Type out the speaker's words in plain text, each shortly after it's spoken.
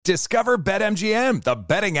Discover BetMGM, the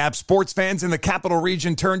betting app sports fans in the capital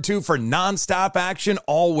region turn to for nonstop action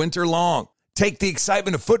all winter long. Take the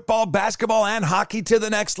excitement of football, basketball, and hockey to the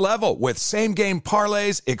next level with same-game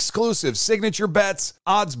parlays, exclusive signature bets,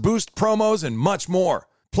 odds boost promos, and much more.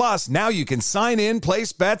 Plus, now you can sign in,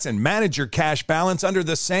 place bets, and manage your cash balance under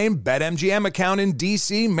the same BetMGM account in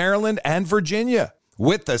D.C., Maryland, and Virginia.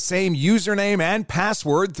 With the same username and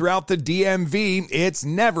password throughout the DMV, it's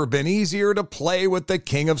never been easier to play with the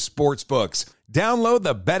king of sportsbooks. Download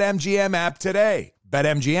the BetMGM app today.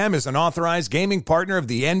 BetMGM is an authorized gaming partner of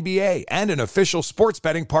the NBA and an official sports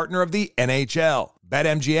betting partner of the NHL.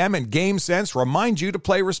 BetMGM and GameSense remind you to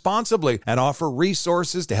play responsibly and offer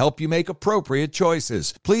resources to help you make appropriate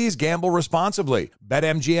choices. Please gamble responsibly.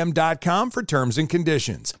 BetMGM.com for terms and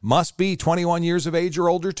conditions. Must be 21 years of age or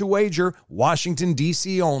older to wager. Washington,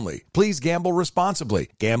 D.C. only. Please gamble responsibly.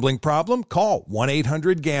 Gambling problem? Call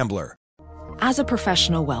 1-800-GAMBLER. As a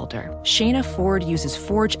professional welder, Shayna Ford uses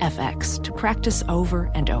Forge FX to practice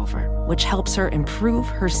over and over, which helps her improve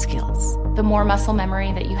her skills. The more muscle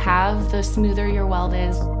memory that you have, the smoother your weld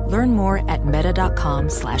is. Learn more at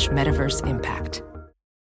meta.com/metaverse impact.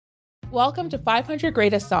 Welcome to 500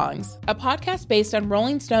 Greatest Songs, a podcast based on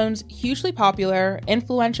Rolling Stone's hugely popular,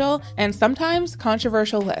 influential, and sometimes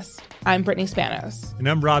controversial list. I'm Brittany Spanos. And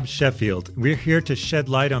I'm Rob Sheffield. We're here to shed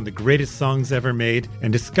light on the greatest songs ever made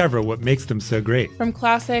and discover what makes them so great. From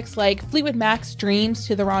classics like Fleetwood Mac's Dreams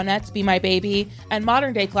to the Ronettes' Be My Baby, and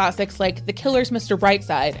modern-day classics like The Killers' Mr.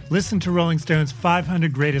 Brightside. Listen to Rolling Stone's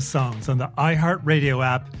 500 Greatest Songs on the iHeartRadio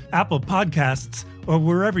app, Apple Podcasts, or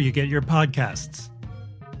wherever you get your podcasts.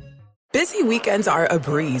 Busy weekends are a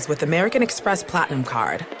breeze with American Express Platinum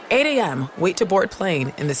Card. 8 a.m., wait to board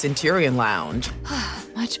plane in the Centurion Lounge.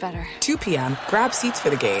 Much better. 2 p.m., grab seats for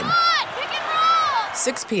the game.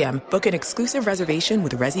 6 p.m., book an exclusive reservation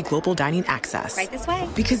with Resi Global Dining Access. Right this way.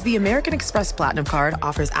 Because the American Express Platinum Card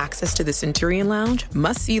offers access to the Centurion Lounge,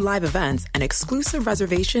 must-see live events, and exclusive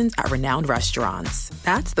reservations at renowned restaurants.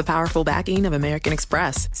 That's the powerful backing of American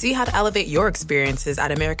Express. See how to elevate your experiences at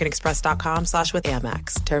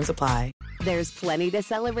americanexpress.com/withAmex. Terms apply. There's plenty to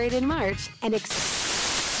celebrate in March and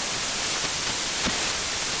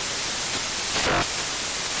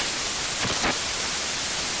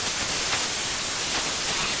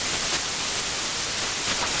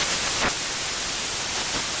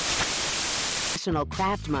National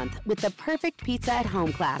Craft Month with the perfect pizza at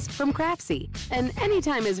home class from Craftsy. And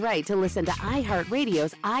anytime is right to listen to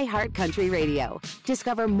iHeartRadio's iHeart Country Radio.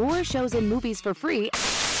 Discover more shows and movies for free.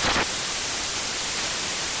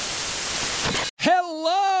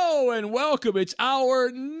 Hello and welcome. It's our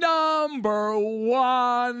number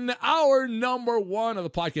one of the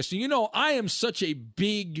podcast. And you know, I am such a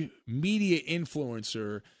big media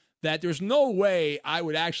influencer that there's no way I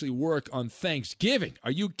would actually work on Thanksgiving.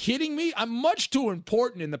 Are you kidding me? I'm much too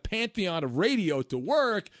important in the pantheon of radio to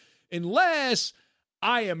work unless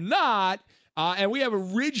I am not. And we have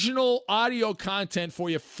original audio content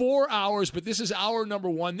for you, 4 hours, but this is our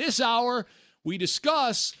number one. This hour, we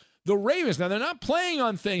discuss the Ravens. Now, they're not playing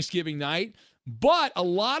on Thanksgiving night, but a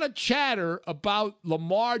lot of chatter about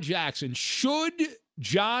Lamar Jackson. Should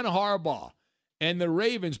John Harbaugh and the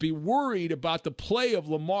Ravens be worried about the play of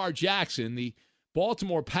Lamar Jackson? The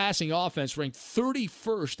Baltimore passing offense ranked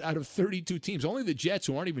 31st out of 32 teams. Only the Jets,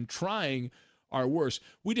 who aren't even trying, are worse.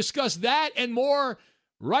 We discuss that and more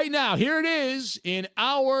right now. Here it is in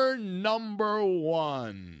our number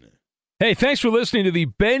one. Hey, thanks for listening to the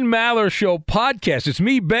Ben Maller Show podcast. It's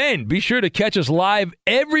me, Ben. Be sure to catch us live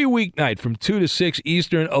every weeknight from 2 to 6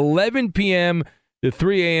 Eastern, 11 p.m. to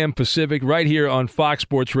 3 a.m. Pacific, right here on Fox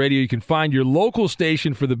Sports Radio. You can find your local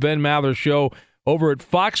station for the Ben Maller Show over at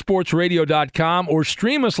foxsportsradio.com or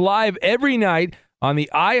stream us live every night on the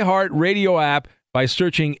iHeartRadio app by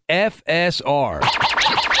searching FSR. Now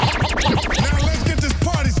let's get this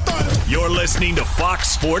party started. You're listening to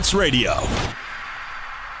Fox Sports Radio.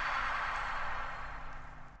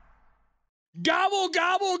 Gobble,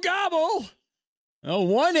 gobble, gobble.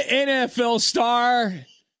 One NFL star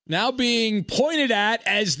now being pointed at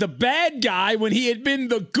as the bad guy when he had been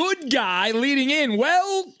the good guy leading in.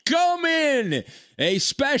 Welcome in a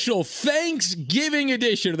special Thanksgiving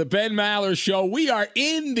edition of the Ben Maller Show. We are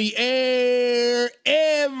in the air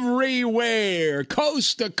everywhere,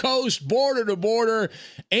 coast to coast, border to border,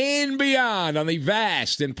 and beyond on the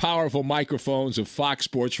vast and powerful microphones of Fox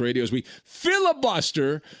Sports Radio as we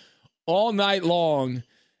filibuster all night long,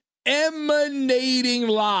 emanating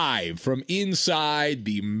live from inside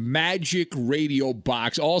the Magic Radio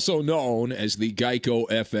Box, also known as the Geico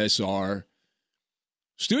FSR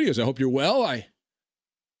Studios. I hope you're well. I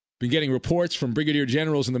Been getting reports from brigadier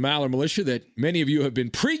generals in the Maller militia that many of you have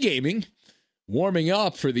been pre-gaming, warming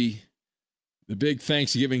up for the big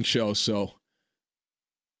Thanksgiving show. So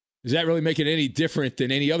does that really make it any different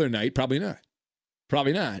than any other night? Probably not.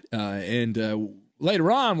 Probably not. And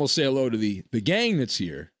later on, we'll say hello to the gang that's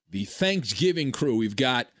here, the Thanksgiving crew. We've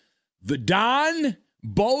got the Don,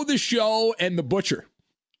 Bo the Show, and the Butcher.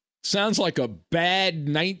 Sounds like a bad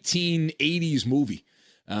 1980s movie.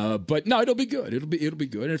 But no, it'll be good. It'll be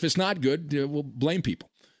good. And if it's not good, we'll blame people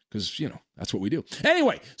because, that's what we do.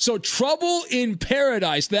 Anyway, so Trouble in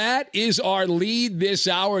Paradise. That is our lead this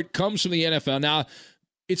hour. It comes from the NFL. Now,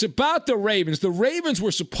 it's about the Ravens. The Ravens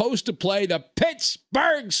were supposed to play the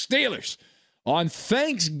Pittsburgh Steelers on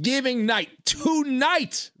Thanksgiving night.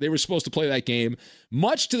 Tonight, they were supposed to play that game.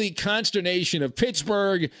 Much to the consternation of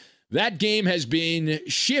Pittsburgh, that game has been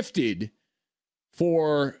shifted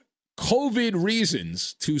for COVID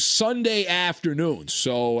reasons to Sunday afternoon.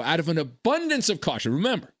 So out of an abundance of caution,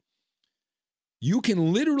 remember, you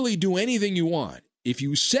can literally do anything you want if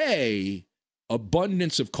you say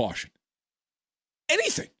abundance of caution.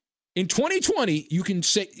 Anything. In 2020, you can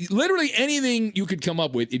say literally anything you could come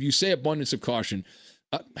up with if you say abundance of caution.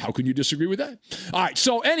 How can you disagree with that? All right,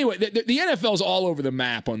 so anyway, the NFL's all over the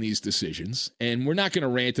map on these decisions, and we're not going to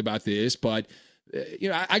rant about this, but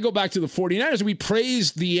I go back to the 49ers. We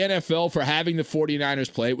praised the NFL for having the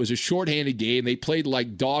 49ers play. It was a shorthanded game. They played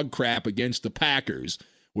like dog crap against the Packers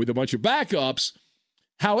with a bunch of backups.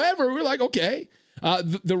 However, we're like, okay,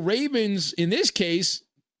 the Ravens, in this case,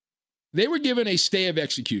 they were given a stay of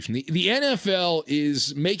execution. The NFL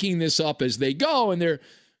is making this up as they go, and they're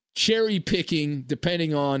cherry picking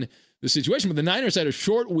depending on the situation. But the Niners had a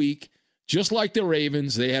short week. Just like the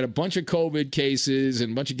Ravens, they had a bunch of COVID cases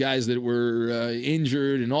and a bunch of guys that were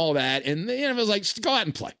injured and all that. And the NFL was like, go out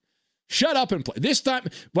and play. Shut up and play. This time,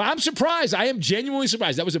 well, I'm surprised. I am genuinely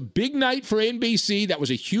surprised. That was a big night for NBC. That was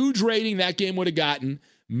a huge rating that game would have gotten.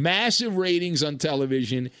 Massive ratings on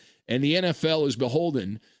television. And the NFL is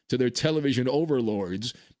beholden to their television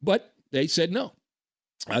overlords. But they said no.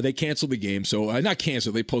 They canceled the game. So, not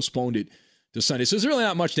canceled. They postponed it to Sunday. So there's really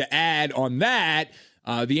not much to add on that.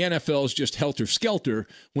 The NFL is just helter-skelter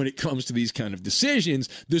when it comes to these kind of decisions.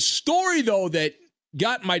 The story, though, that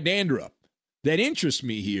got my dander up, that interests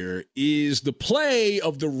me here, is the play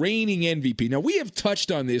of the reigning MVP. Now, we have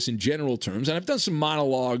touched on this in general terms, and I've done some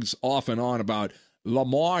monologues off and on about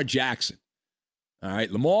Lamar Jackson. All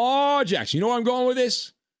right, Lamar Jackson. You know where I'm going with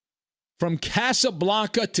this? From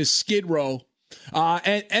Casablanca to Skid Row.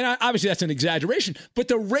 And obviously that's an exaggeration, but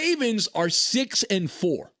the Ravens are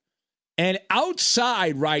 6-4. And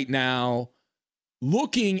outside right now,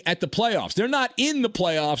 looking at the playoffs, they're not in the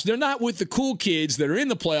playoffs. They're not with the cool kids that are in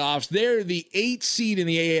the playoffs. They're the 8th seed in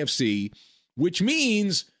the AFC, which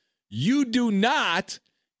means you do not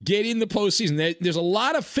get in the postseason. There's a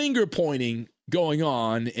lot of finger pointing going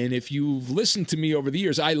on. And if you've listened to me over the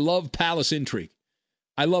years, I love palace intrigue.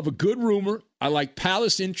 I love a good rumor. I like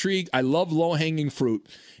palace intrigue. I love low-hanging fruit.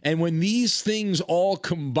 And when these things all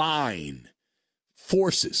combine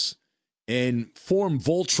forces and form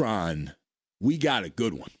Voltron, we got a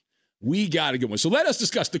good one. We got a good one. So let us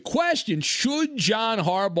discuss the question, should John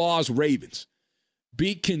Harbaugh's Ravens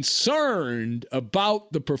be concerned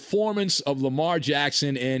about the performance of Lamar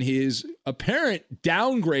Jackson and his apparent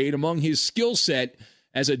downgrade among his skill set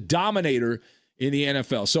as a dominator in the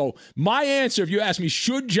NFL? So my answer, if you ask me,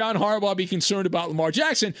 should John Harbaugh be concerned about Lamar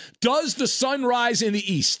Jackson? Does the sun rise in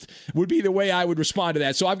the east? Would be the way I would respond to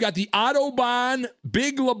that. So I've got the Autobahn,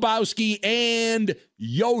 Big Lebowski, and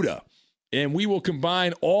Yoda. And we will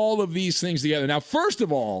combine all of these things together. Now, first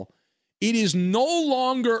of all, it is no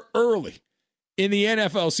longer early in the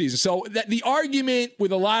NFL season. So the argument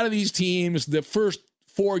with a lot of these teams, the first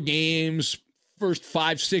 4 games, first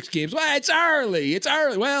 5-6 games, well, it's early. It's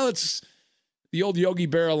early. Well, it's the old Yogi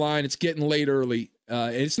Berra line, it's getting late early.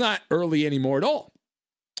 And it's not early anymore at all.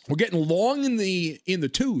 We're getting long in the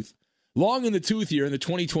tooth here in the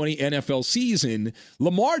 2020 NFL season.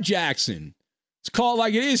 Lamar Jackson, it's called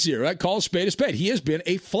like it is here, right? Call a spade a spade. He has been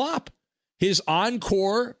a flop. His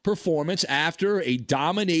encore performance after a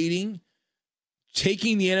dominating,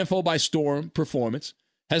 taking the NFL by storm performance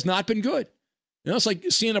has not been good. It's like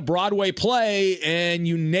seeing a Broadway play and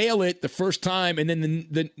you nail it the first time, and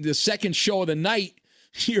then the second show of the night,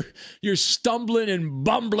 you're stumbling and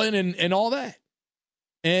bumbling and all that.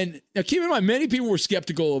 And now keep in mind, many people were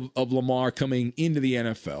skeptical of Lamar coming into the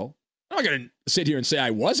NFL. I'm not going to sit here and say I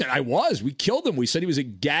wasn't. I was. We killed him. We said he was a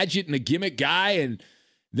gadget and a gimmick guy, and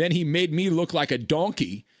then he made me look like a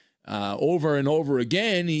donkey over and over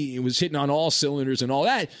again. He was hitting on all cylinders and all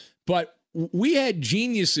that. But we had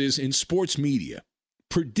geniuses in sports media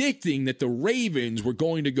predicting that the Ravens were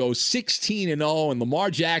going to go 16-0 and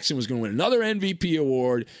Lamar Jackson was going to win another MVP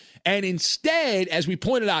award. And instead, as we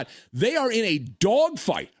pointed out, they are in a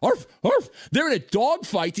dogfight. They're in a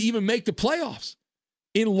dogfight to even make the playoffs.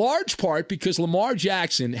 In large part because Lamar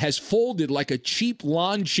Jackson has folded like a cheap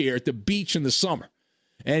lawn chair at the beach in the summer.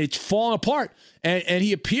 And it's fallen apart. And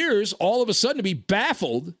he appears all of a sudden to be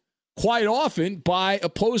baffled quite often by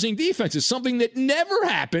opposing defenses, something that never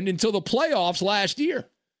happened until the playoffs last year.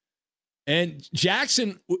 And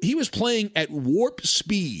Jackson, he was playing at warp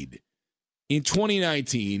speed in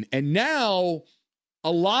 2019, and now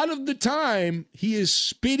a lot of the time he is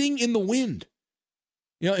spitting in the wind.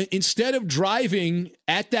 You know, instead of driving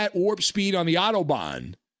at that warp speed on the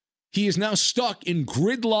Autobahn, he is now stuck in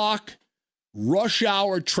gridlock, rush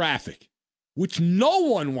hour traffic, which no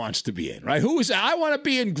one wants to be in, right? I want to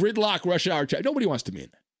be in gridlock, rush hour traffic. Nobody wants to be in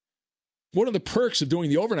that. One of the perks of doing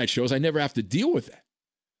the overnight shows, I never have to deal with that.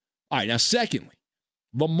 All right, now secondly,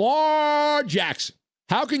 Lamar Jackson.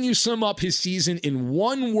 How can you sum up his season in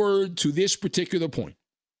one word to this particular point?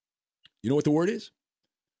 You know what the word is?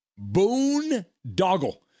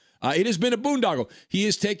 Boondoggle. It has been a boondoggle. He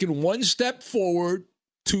has taken one step forward,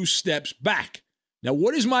 2 steps back. Now,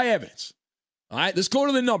 what is my evidence? All right, let's go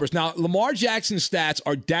to the numbers. Now, Lamar Jackson's stats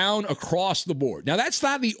are down across the board. Now, that's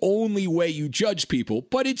not the only way you judge people,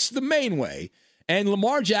 but it's the main way. And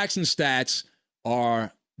Lamar Jackson's stats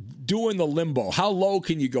are doing the limbo. How low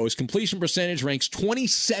can you go? His completion percentage ranks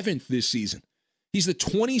 27th this season. He's the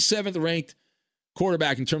 27th ranked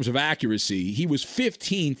quarterback in terms of accuracy. He was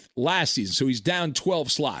 15th last season, so he's down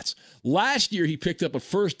 12 slots. Last year, he picked up a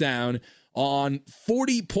first down on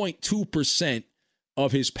 40.2%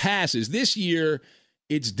 of his passes. This year,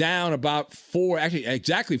 it's down about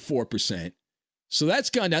exactly 4%. So that's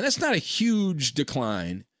gone down. That's not a huge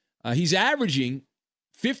decline. He's averaging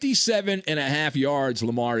 57.5 yards,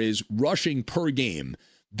 Lamar is, rushing per game.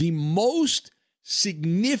 The most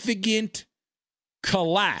significant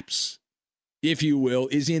collapse, if you will,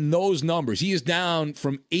 is in those numbers. He is down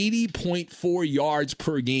from 80.4 yards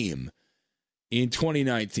per game in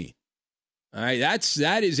 2019. All right,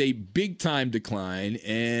 that is a big-time decline,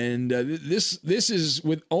 and this is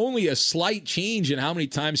with only a slight change in how many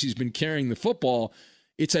times he's been carrying the football.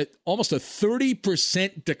 It's almost a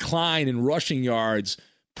 30% decline in rushing yards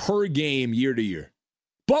per game year to year.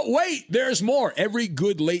 But wait, there's more. Every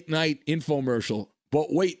good late-night infomercial,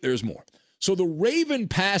 but wait, there's more. So the Raven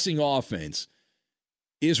passing offense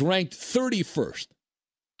is ranked 31st.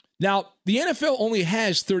 Now, the NFL only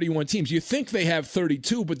has 31 teams. You think they have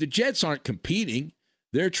 32, but the Jets aren't competing.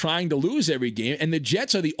 They're trying to lose every game, and the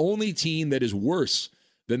Jets are the only team that is worse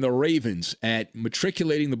than the Ravens at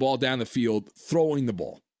matriculating the ball down the field, throwing the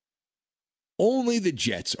ball. Only the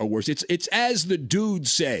Jets are worse. It's as the dude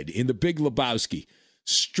said in The Big Lebowski,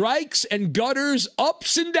 strikes and gutters,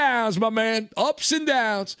 ups and downs, my man, ups and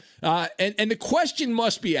downs. And the question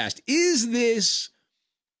must be asked, is this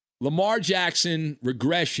Lamar Jackson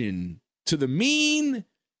regression to the mean,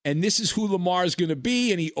 and this is who Lamar is going to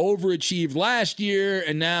be, and he overachieved last year,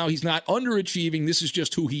 and now he's not underachieving, this is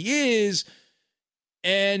just who he is?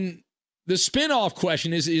 And the spinoff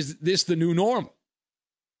question is this the new normal?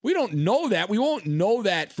 We don't know that. We won't know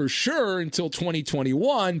that for sure until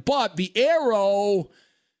 2021, but the arrow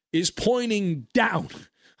is pointing down.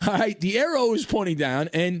 All right, the arrow is pointing down,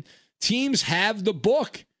 and teams have the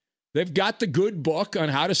book. They've got the good book on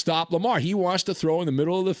how to stop Lamar. He wants to throw in the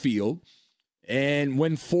middle of the field, and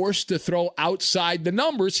when forced to throw outside the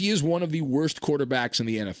numbers, he is one of the worst quarterbacks in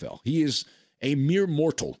the NFL. He is a mere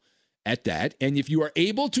mortal at that. And if you are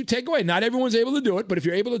able to take away, not everyone's able to do it, but if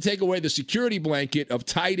you're able to take away the security blanket of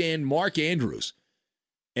tight end Mark Andrews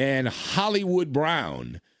and Hollywood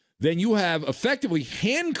Brown, then you have effectively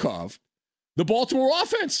handcuffed the Baltimore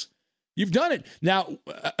offense. You've done it. Now,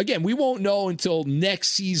 again, we won't know until next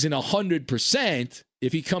season 100%.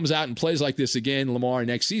 If he comes out and plays like this again, Lamar,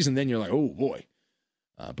 next season, then you're like, oh, boy.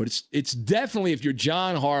 But it's definitely, if you're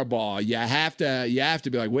John Harbaugh, you have to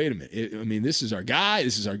be like, wait a minute. This is our guy.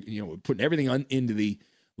 This is our, we're putting everything into the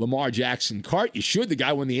Lamar Jackson cart. You should. The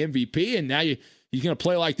guy won the MVP, and now he's going to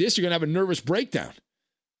play like this. You're going to have a nervous breakdown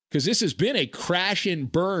because this has been a crash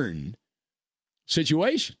and burn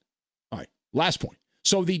situation. All right, last point.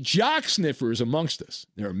 So the jock sniffers amongst us,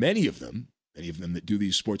 there are many of them that do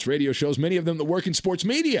these sports radio shows, many of them that work in sports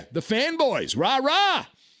media, the fanboys, rah-rah.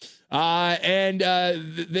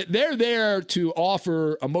 They're there to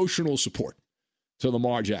offer emotional support to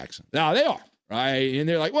Lamar Jackson. Now, they are, right? And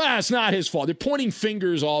they're like, well, it's not his fault. They're pointing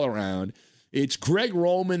fingers all around. It's Greg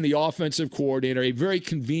Roman, the offensive coordinator, a very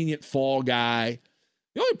convenient fall guy.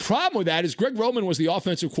 The only problem with that is Greg Roman was the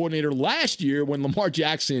offensive coordinator last year when Lamar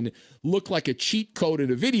Jackson looked like a cheat code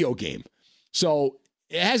in a video game. So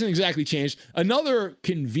it hasn't exactly changed. Another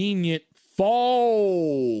convenient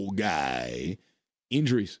fall guy,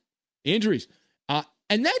 injuries.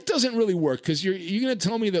 And that doesn't really work because you're going to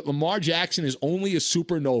tell me that Lamar Jackson is only a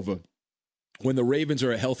supernova when the Ravens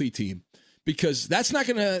are a healthy team, because that's not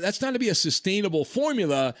to be a sustainable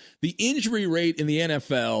formula. The injury rate in the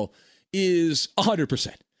NFL is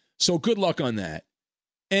 100%. So good luck on that.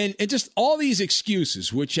 And just all these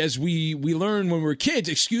excuses, which as we learned when we were kids,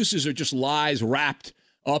 excuses are just lies wrapped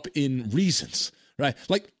up in reasons, right?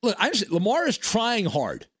 Like, look, I understand Lamar is trying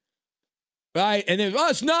hard, right? And then,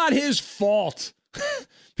 it's not his fault.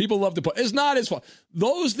 People love to put, it's not his fault.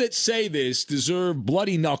 Those that say this deserve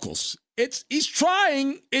bloody knuckles. He's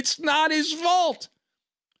trying. It's not his fault.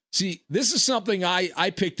 See, this is something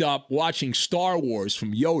I picked up watching Star Wars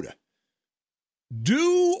from Yoda.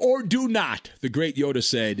 Do or do not, the great Yoda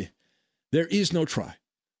said, there is no try.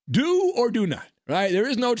 Do or do not, right? There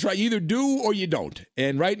is no try. You either do or you don't.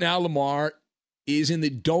 And right now, Lamar is in the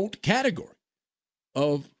don't category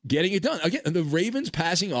of getting it done. Again, the Ravens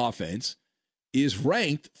passing offense is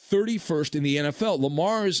ranked 31st in the NFL.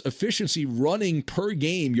 Lamar's efficiency running per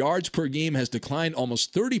game, yards per game, has declined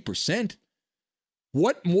almost 30%.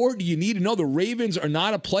 What more do you need to know? The Ravens are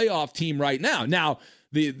not a playoff team right now. Now,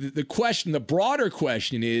 the question, the broader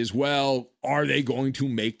question is, well, are they going to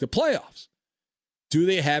make the playoffs? Do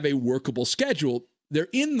they have a workable schedule? They're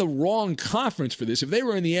in the wrong conference for this. If they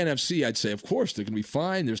were in the NFC, I'd say, of course, they're going to be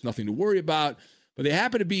fine. There's nothing to worry about. But they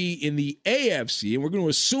happen to be in the AFC, and we're going to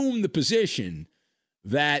assume the position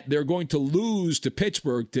that they're going to lose to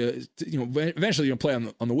Pittsburgh to eventually you're going to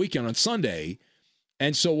play on the weekend on Sunday.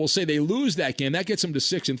 And so we'll say they lose that game. That gets them to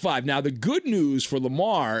 6-5. Now, the good news for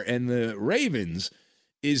Lamar and the Ravens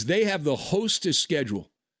is they have the hostess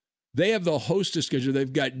schedule. They've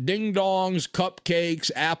got ding-dongs,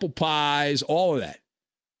 cupcakes, apple pies, all of that.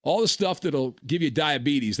 All the stuff that'll give you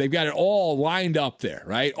diabetes. They've got it all lined up there,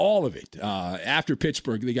 right? All of it. After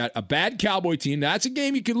Pittsburgh, they got a bad Cowboy team. Now, that's a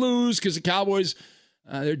game you could lose because the Cowboys,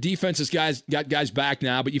 their defense has got guys back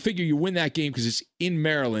now. But you figure you win that game because it's in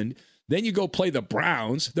Maryland. Then you go play the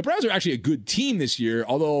Browns. The Browns are actually a good team this year,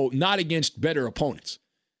 although not against better opponents.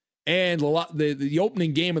 And the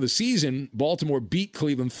opening game of the season, Baltimore beat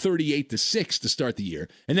Cleveland 38-6 to start the year.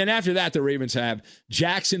 And then after that, the Ravens have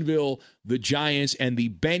Jacksonville, the Giants, and the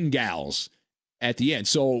Bengals at the end.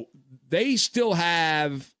 So they still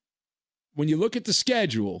have, when you look at the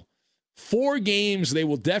schedule, 4 games they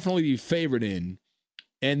will definitely be favored in,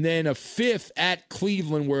 and then a 5th at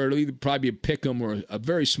Cleveland where it'll either probably be a pick 'em or a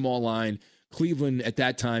very small line. Cleveland at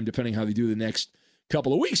that time, depending how they do the next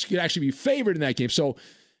couple of weeks, could actually be favored in that game. So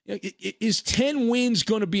is 10 wins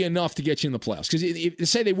going to be enough to get you in the playoffs? Because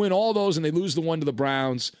say they win all those and they lose the one to the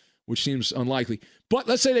Browns, which seems unlikely. But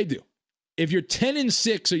let's say they do. If you're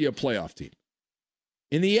 10-6, are you a playoff team?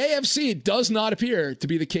 In the AFC, it does not appear to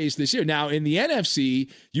be the case this year. Now, in the NFC,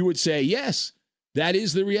 you would say, yes, that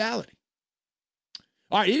is the reality.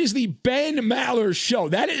 All right, it is the Ben Maller Show.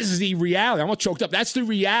 That is the reality. I'm all choked up. That's the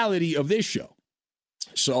reality of this show.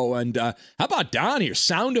 So, and how about Don here?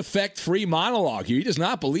 Sound effect-free monologue here. He does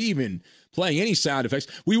not believe in playing any sound effects.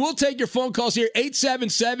 We will take your phone calls here.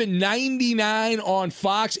 877-99 on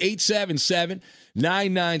Fox.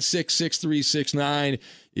 877-996-6369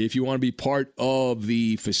 if you want to be part of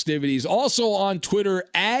the festivities. Also on Twitter,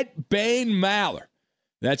 at Ben Maller.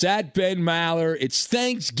 That's at Ben Maller. It's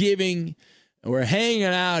Thanksgiving. We're hanging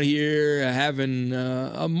out here, having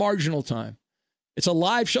a marginal time. It's a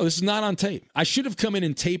live show. This is not on tape. I should have come in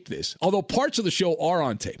and taped this, although parts of the show are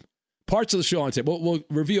on tape. We'll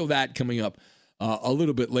reveal that coming up a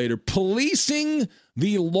little bit later. Policing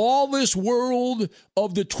the lawless world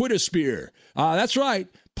of the Twitter sphere. That's right.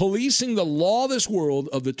 Policing the lawless world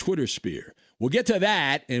of the Twitter sphere. We'll get to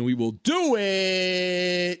that, and we will do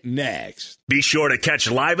it next. Be sure to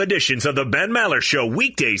catch live editions of The Ben Maller Show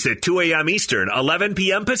weekdays at 2 a.m. Eastern, 11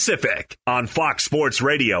 p.m. Pacific on Fox Sports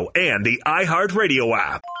Radio and the iHeartRadio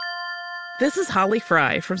app. This is Holly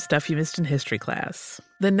Fry from Stuff You Missed in History class.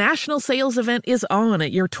 The national sales event is on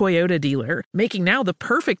at your Toyota dealer, making now the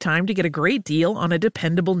perfect time to get a great deal on a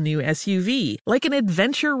dependable new SUV, like an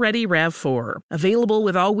adventure-ready RAV4. Available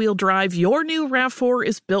with all-wheel drive, your new RAV4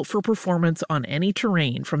 is built for performance on any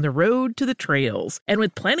terrain, from the road to the trails. And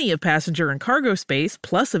with plenty of passenger and cargo space,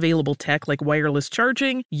 plus available tech like wireless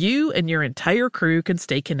charging, you and your entire crew can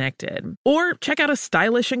stay connected. Or check out a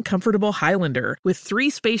stylish and comfortable Highlander with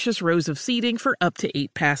 3 spacious rows of seating for up to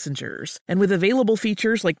 8 passengers. And with available features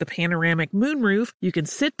features like the panoramic moonroof, you can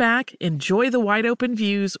sit back, enjoy the wide open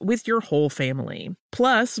views with your whole family.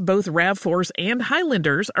 Plus, both RAV4s and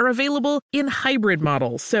Highlanders are available in hybrid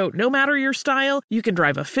models, so no matter your style, you can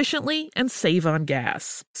drive efficiently and save on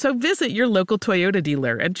gas. So visit your local Toyota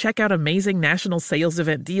dealer and check out amazing national sales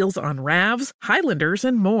event deals on RAVs, Highlanders,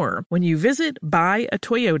 and more when you visit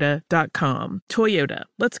buyatoyota.com. Toyota,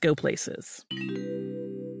 let's go places.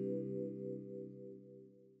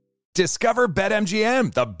 Discover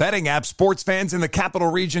BetMGM, the betting app sports fans in the capital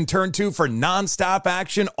region turn to for nonstop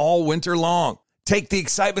action all winter long. Take the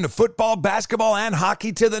excitement of football, basketball, and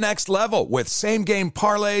hockey to the next level with same-game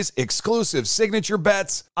parlays, exclusive signature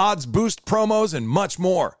bets, odds boost promos, and much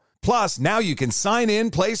more. Plus, now you can sign in,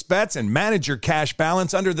 place bets, and manage your cash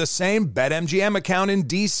balance under the same BetMGM account in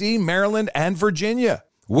D.C., Maryland, and Virginia.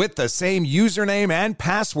 With the same username and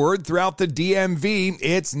password throughout the DMV,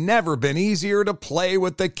 it's never been easier to play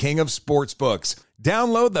with the king of sportsbooks.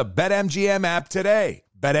 Download the BetMGM app today.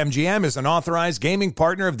 BetMGM is an authorized gaming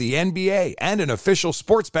partner of the NBA and an official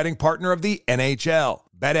sports betting partner of the NHL.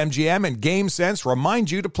 BetMGM and GameSense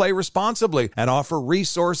remind you to play responsibly and offer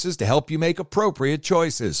resources to help you make appropriate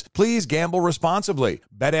choices. Please gamble responsibly.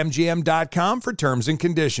 BetMGM.com for terms and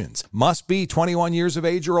conditions. Must be 21 years of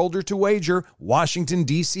age or older to wager. Washington,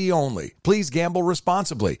 D.C. only. Please gamble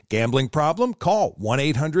responsibly. Gambling problem? Call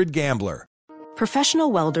 1-800-GAMBLER.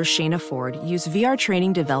 Professional welder Shayna Ford used VR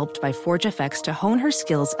training developed by ForgeFX to hone her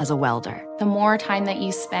skills as a welder. The more time that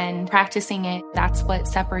you spend practicing it, that's what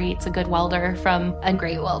separates a good welder from a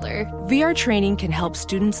great welder. VR training can help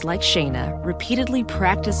students like Shayna repeatedly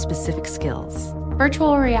practice specific skills.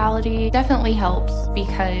 Virtual reality definitely helps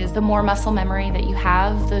because the more muscle memory that you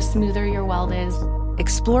have, the smoother your weld is.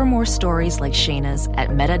 Explore more stories like Shayna's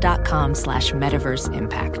at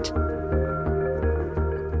meta.com/metaverseimpact.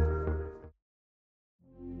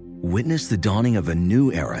 Witness the dawning of a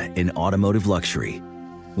new era in automotive luxury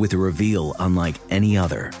with a reveal unlike any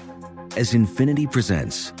other as Infiniti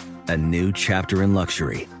presents a new chapter in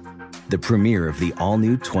luxury, the premiere of the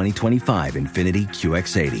all-new 2025 Infiniti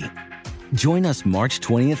QX80. Join us March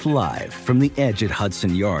 20th live from the Edge at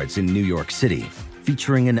Hudson Yards in New York City,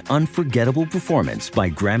 featuring an unforgettable performance by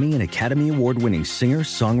Grammy and Academy Award-winning singer,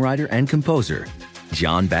 songwriter, and composer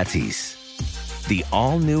Jon Batiste. The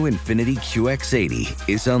all-new Infiniti QX80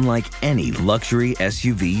 is unlike any luxury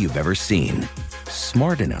SUV you've ever seen.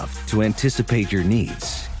 Smart enough to anticipate your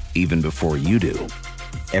needs, even before you do.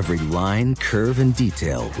 Every line, curve, and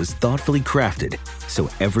detail was thoughtfully crafted, so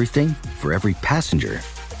everything for every passenger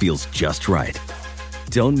feels just right.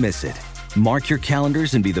 Don't miss it. Mark your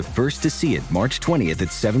calendars and be the first to see it March 20th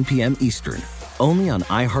at 7 p.m. Eastern, only on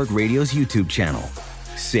iHeartRadio's YouTube channel.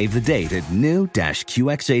 Save the date at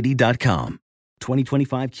new-QX80.com.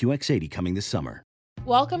 2025 QX80 coming this summer.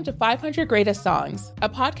 Welcome to 500 Greatest Songs, a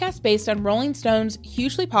podcast based on Rolling Stone's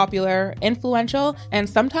hugely popular, influential, and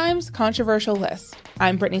sometimes controversial list.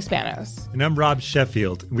 I'm Brittany Spanos. And I'm Rob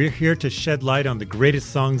Sheffield. We're here to shed light on the greatest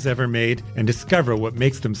songs ever made and discover what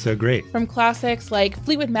makes them so great. From classics like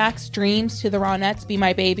Fleetwood Mac's Dreams to the Ronettes' Be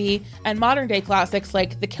My Baby, and modern-day classics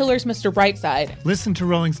like The Killer's Mr. Brightside. Listen to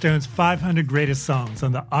Rolling Stone's 500 Greatest Songs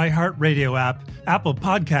on the iHeartRadio app, Apple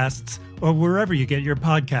Podcasts, or wherever you get your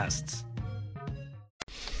podcasts.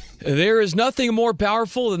 There is nothing more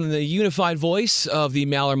powerful than the unified voice of the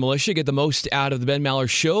Maller Militia. Get the most out of the Ben Maller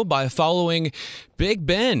Show by following Big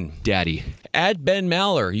Ben, Daddy, at Ben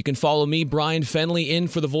Maller. You can follow me, Brian Fenley, in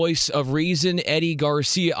for the voice of reason, Eddie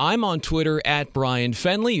Garcia. I'm on Twitter at Brian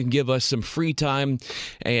Fenley. You can give us some free time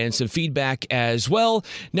and some feedback as well.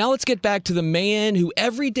 Now let's get back to the man who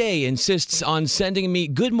every day insists on sending me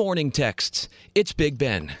good morning texts. It's Big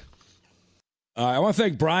Ben. I want to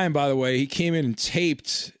thank Brian, by the way. He came in and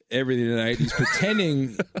taped everything tonight. He's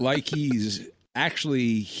pretending like he's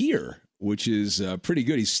actually here, which is pretty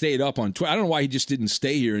good. He stayed up on Twitter. I don't know why he just didn't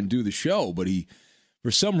stay here and do the show, but he,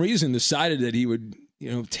 for some reason, decided that he would,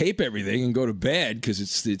 tape everything and go to bed because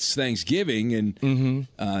it's Thanksgiving, and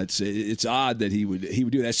it's odd that he would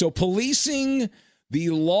do that. So policing the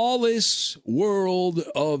lawless world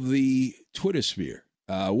of the Twitter sphere.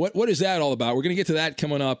 What is that all about? We're going to get to that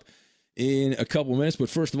coming up in a couple minutes, but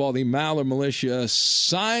first of all, the Maller Militia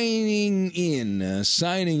signing in.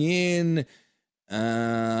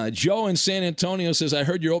 Joe in San Antonio says, I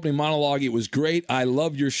heard your opening monologue. It was great. I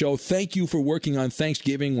loved your show. Thank you for working on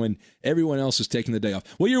Thanksgiving when everyone else is taking the day off.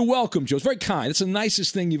 Well, you're welcome, Joe. It's very kind. It's the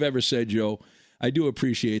nicest thing you've ever said, Joe. I do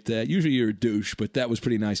appreciate that. Usually you're a douche, but that was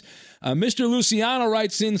pretty nice. Mr. Luciano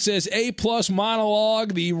writes in, says, A+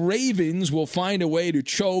 monologue. The Ravens will find a way to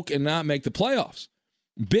choke and not make the playoffs.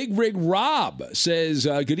 Big Rig Rob says,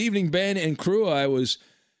 good evening, Ben and crew. I was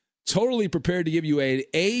totally prepared to give you an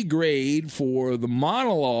A grade for the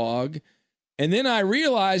monologue. And then I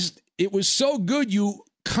realized it was so good you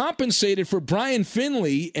compensated for Brian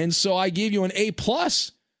Finley, and so I gave you an A+.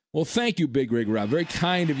 Well, thank you, Big Rig Rob. Very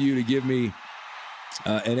kind of you to give me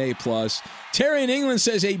an A+. Terry in England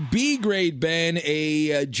says a B grade, Ben,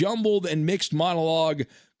 a jumbled and mixed monologue,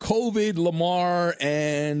 COVID, Lamar,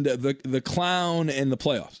 and the clown and the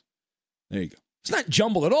playoffs. There you go. It's not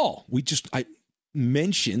jumbled at all. I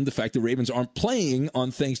mentioned the fact the Ravens aren't playing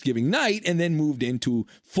on Thanksgiving night and then moved into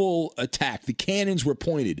full attack. The cannons were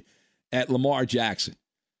pointed at Lamar Jackson.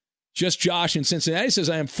 Just Josh in Cincinnati says,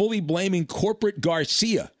 I am fully blaming corporate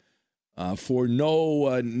Garcia for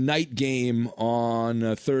no night game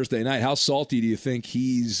on Thursday night. How salty do you think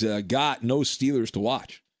he's got? No Steelers to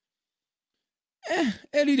watch.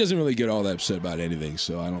 Eddie doesn't really get all that upset about anything,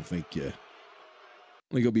 so I don't think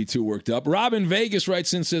he'll be too worked up. Robin Vegas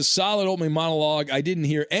writes in, says, solid opening monologue. I didn't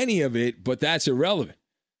hear any of it, but that's irrelevant.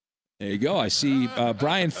 There you go. I see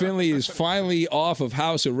Brian Finley is finally off of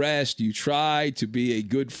house arrest. You try to be a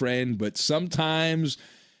good friend, but sometimes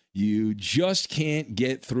you just can't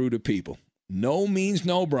get through to people. No means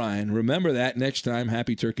no, Brian. Remember that next time.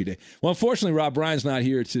 Happy Turkey Day. Well, unfortunately, Rob Bryan's not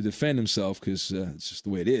here to defend himself because it's just the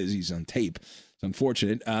way it is. He's on tape. It's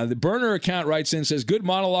unfortunate. The burner account writes in, says, good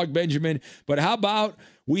monologue, Benjamin, but how about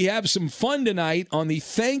we have some fun tonight on the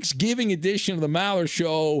Thanksgiving edition of the Maller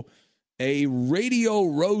Show, a radio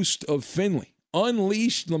roast of Finley.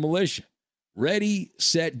 Unleash the militia. Ready,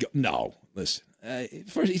 set, go. No, listen.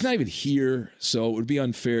 First, he's not even here, so it would be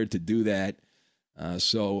unfair to do that.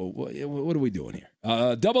 So what are we doing here?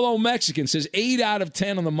 Double O Mexican says 8 out of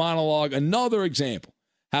 10 on the monologue. Another example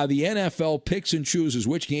how the NFL picks and chooses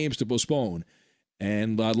which games to postpone,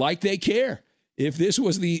 and like they care. If this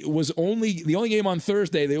was the only game on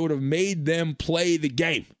Thursday, they would have made them play the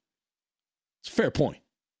game. It's a fair point.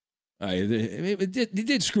 It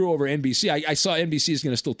did screw over NBC. I saw NBC is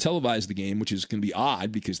going to still televise the game, which is going to be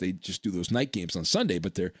odd because they just do those night games on Sunday.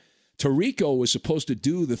 But Tirico was supposed to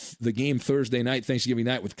do the game Thursday night, Thanksgiving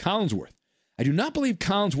night with Collinsworth. I do not believe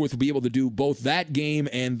Collinsworth will be able to do both that game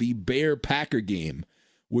and the Bear-Packer game,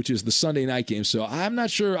 which is the Sunday night game. So I'm not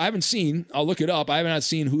sure. I haven't seen. I'll look it up. I have not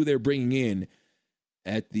seen who they're bringing in.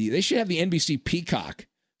 They should have the NBC Peacock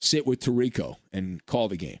sit with Tirico and call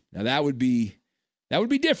the game. Now that would be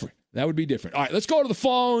different. That would be different. All right, let's go to the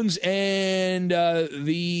phones and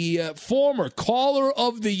the former caller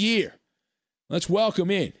of the year. Let's welcome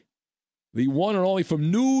in the one and only from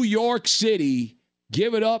New York City.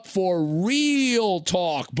 Give it up for Real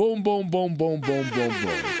Talk. Boom, boom, boom, boom, boom, boom,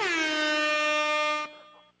 boom.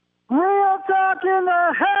 Real Talk in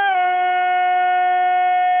the house.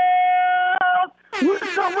 With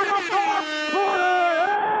the Real Talk.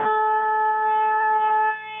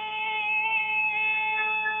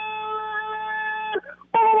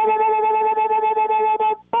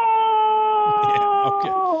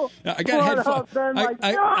 I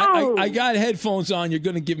got headphones on. You're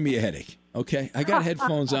going to give me a headache. Okay? I got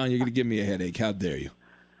headphones on. You're going to give me a headache. How dare you?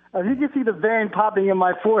 If you can see the vein popping in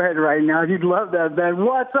my forehead right now, you'd love that, Ben.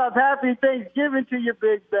 What's up? Happy Thanksgiving to you,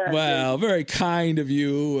 Big Ben. Well, very kind of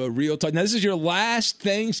you, Real Talk. Now, this is your last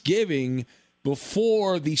Thanksgiving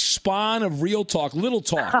before the spawn of Real Talk, Little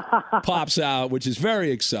Talk, pops out, which is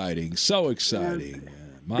very exciting. So exciting.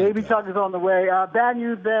 Baby Talk is on the way. Bad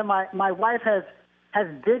news, Ben. My wife has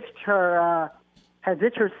ditched her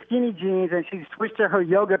skinny jeans and she's switched to her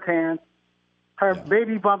yoga pants. Her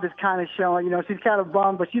baby bump is kind of showing. You know, she's kind of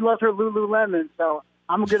bummed, but she loves her Lululemon. So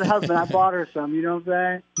I'm a good husband. I bought her some. You know what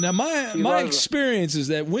I'm saying? Now my experience is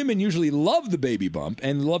that women usually love the baby bump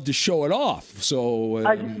and love to show it off. So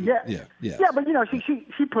yeah. But you know,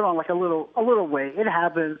 she put on like a little weight. It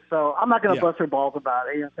happens. So I'm not going to bust her balls about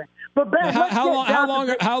it. You know what I'm saying? But Ben, how long?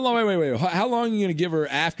 Wait. How long are you going to give her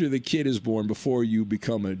after the kid is born before you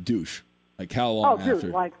become a douche? Like how long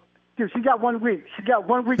after? Dude, she got 1 week. She got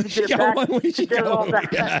 1 week to get it back. She got 1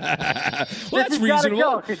 week. Well, that's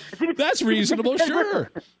reasonable. That's reasonable, sure.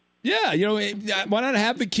 Yeah, you know, why not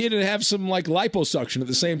have the kid and have some like liposuction at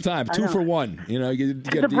the same time? 2 for 1. You know, you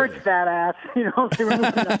get the brick fat ass. You know.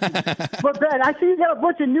 But Ben, I see you got a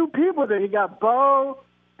bunch of new people there. You got Bo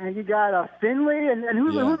and you got Finley and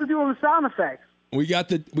who's doing the sound effects? We got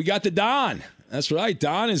the Don. That's right.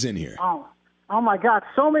 Don is in here. Oh my God,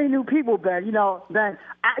 so many new people, Ben. You know, Ben,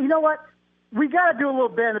 you know what? We got to do a little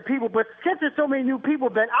band of people, but since there's so many new people,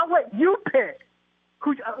 Ben, I'll let you pick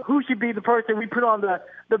who should be the person we put on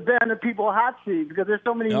the band of people hot seat because there's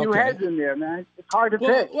so many new heads in there, man. It's hard to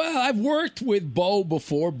pick. Well, I've worked with Bo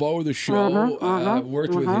before, Bo the show. I've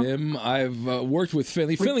worked with him. I've worked with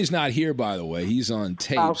Finley. Finley's not here, by the way. He's on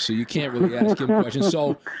tape, so you can't really ask him questions.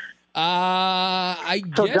 So I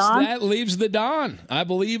guess Don? that leaves the Don. I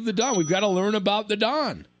believe the Don. We've got to learn about the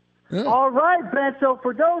Don. Yeah. All right, Ben. So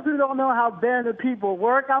for those who don't know how Ben and the people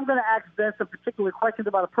work, I'm going to ask Ben some particular questions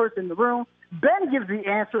about a person in the room. Ben gives the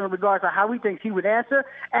answer in regards to how he thinks he would answer,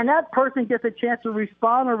 and that person gets a chance to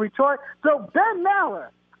respond or retort. So, Ben Maller,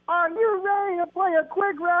 are you ready to play a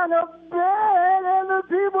quick round of Ben and the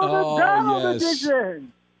people, the Donald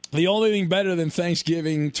edition? The only thing better than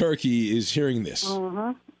Thanksgiving turkey is hearing this.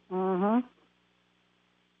 Mm-hmm.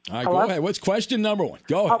 All right, go ahead. What's question number one?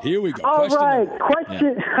 Go ahead. Here we go. All question right. number one.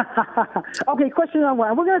 Question. Okay, question number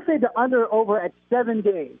one. We're going to say the under over at 7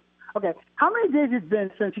 days. Okay. How many days has it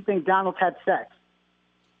been since you think Donald's had sex?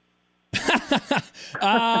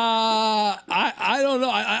 I don't know.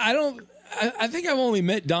 I think I've only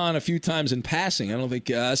met Don a few times in passing. I don't think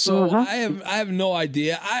so. I have no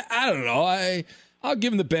idea. I don't know. I'll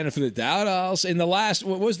give him the benefit of the doubt. I'll say in the last.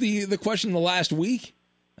 What was the question in the last week?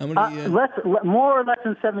 How many? More or less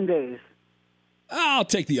than 7 days. I'll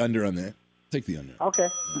take the under on that. Take the under. Okay,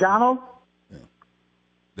 Donald. Yeah.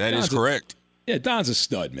 That is correct. Yeah, Don's a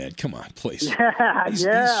stud, man. Come on, please. He's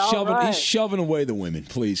shoving away the women.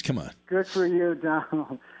 Please, come on. Good for you,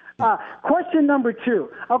 Donald. Question number two.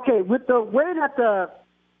 Okay, with the way that the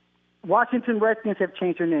Washington Redskins have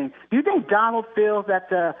changed their name, do you think Donald feels that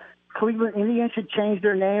the Cleveland Indians should change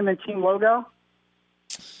their name and team logo?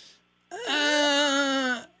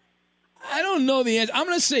 I don't know the answer. I'm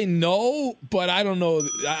going to say no, but I don't know.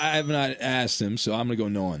 I have not asked him, so I'm going to go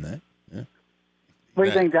no on that. Yeah. What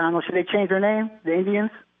do you think, Donald? Should they change their name, the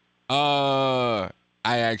Indians? I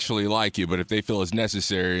actually like you, but if they feel it's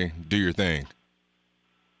necessary, do your thing.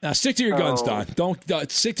 Now, stick to your guns, Don. Don't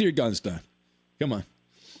stick to your guns, Don. Come on.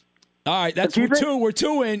 All right, that's we're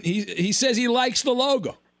two in. He says he likes the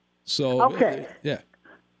logo. So okay. Yeah.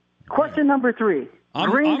 Question number three.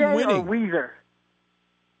 Green Day winning. or Weezer?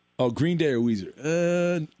 Oh, Green Day or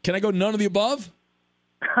Weezer. Can I go none of the above?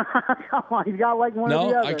 Come on, you got like one or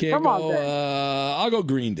the No, other. I can't Come go. on, I'll go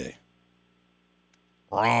Green Day.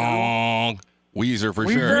 Wrong. Weezer for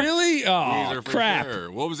sure. Really? Oh, Weezer for crap.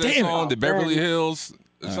 sure. What was that song? The Beverly Hills?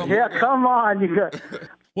 Yeah, come on.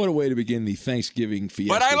 What a way to begin the Thanksgiving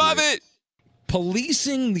fiesta. But I love it.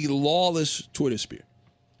 Policing the lawless Twitter sphere.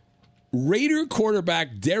 Raider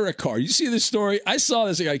quarterback Derek Carr. You see this story? I saw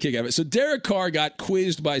this. I got a kick out of it. So Derek Carr got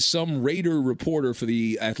quizzed by some Raider reporter for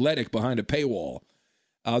The Athletic behind a paywall.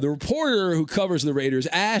 The reporter who covers the Raiders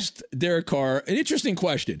asked Derek Carr an interesting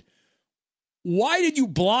question. Why did you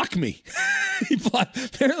block me?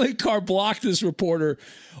 Apparently, Carr blocked this reporter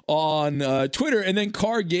on Twitter, and then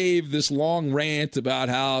Carr gave this long rant about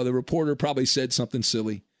how the reporter probably said something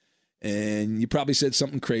silly. And you probably said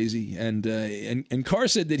something crazy. And Carr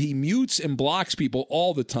said that he mutes and blocks people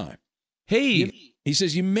all the time. Hey. He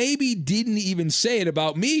says, you maybe didn't even say it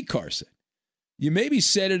about me, Carr said. You maybe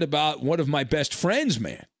said it about one of my best friends,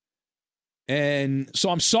 man. And so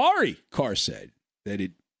I'm sorry, Carr said, that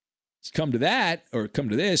it's come to that or come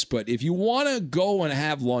to this. But if you want to go and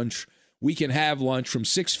have lunch, we can have lunch from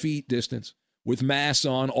 6 feet distance with masks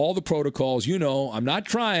on, all the protocols. You know, I'm not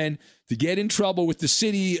trying to get in trouble with the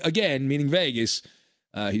city again, meaning Vegas,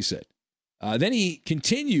 he said. Then he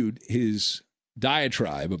continued his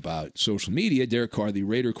diatribe about social media. Derek Carr, the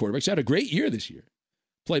Raider quarterback, had a great year this year.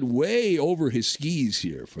 Played way over his skis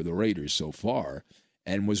here for the Raiders so far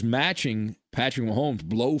and was matching Patrick Mahomes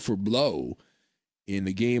blow for blow in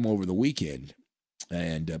the game over the weekend.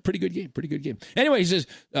 And pretty good game. Anyway, he says,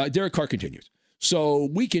 Derek Carr continues. So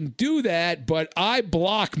we can do that, but I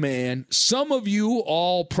block, man. Some of you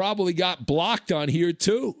all probably got blocked on here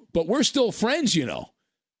too, but we're still friends, you know.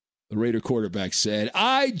 The Raider quarterback said,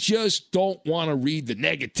 I just don't want to read the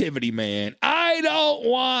negativity, man. I don't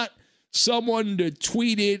want someone to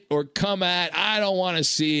tweet it or come at. I don't want to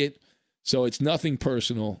see it. So it's nothing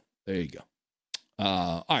personal. There you go.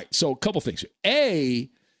 All right, so a couple things here.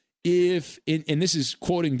 And this is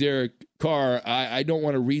quoting Derek Carr, I don't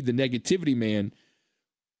want to read the negativity, man.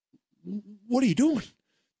 What are you doing?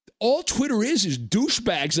 All Twitter is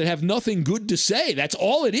douchebags that have nothing good to say. That's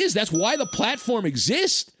all it is. That's why the platform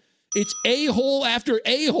exists. It's a-hole after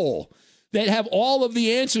a-hole that have all of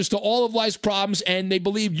the answers to all of life's problems, and they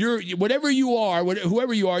believe you're whatever you are,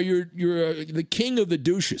 whoever you are, you're the king of the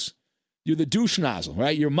douches. You're the douche nozzle,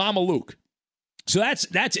 right? You're Mama Luke. So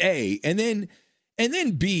that's A. And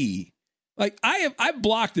then B, like I've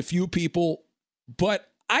blocked a few people, but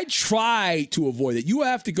I try to avoid it. You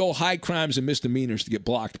have to go high crimes and misdemeanors to get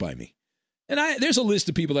blocked by me. And there's a list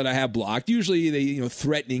of people that I have blocked. Usually they,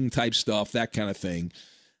 threatening type stuff, that kind of thing.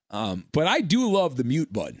 But I do love the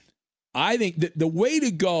mute button. I think that the way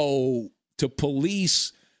to go to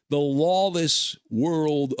police the lawless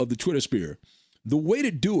world of the Twitter sphere, the way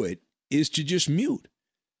to do it is to just mute.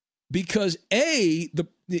 Because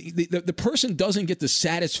the person doesn't get the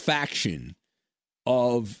satisfaction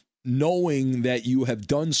of knowing that you have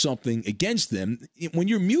done something against them. When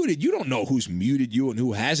you're muted, you don't know who's muted you and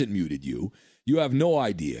who hasn't muted you. You have no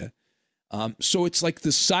idea. So it's like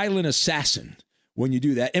the silent assassin when you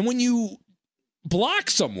do that. And when you block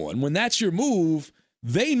someone, when that's your move,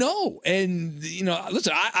 they know. And,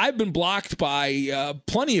 listen, I've been blocked by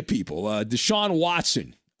plenty of people. Deshaun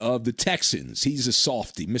Watson of the Texans. He's a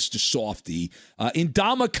softie, Mr. Softie.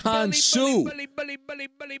 Ndamukong Suh.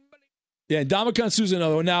 Yeah, Ndamukong Suh's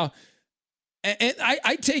another one. Now, and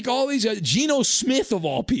I take all these. Geno Smith, of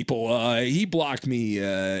all people, he blocked me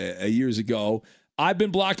years ago. I've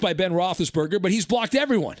been blocked by Ben Roethlisberger, but he's blocked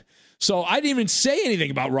everyone. So I didn't even say anything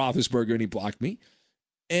about Roethlisberger, and he blocked me.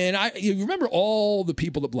 And you remember all the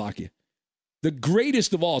people that block you. The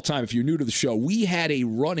greatest of all time, if you're new to the show, we had a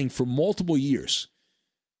running for multiple years.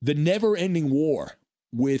 The Never-Ending War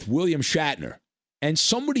with William Shatner. And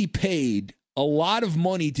somebody paid a lot of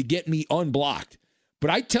money to get me unblocked. But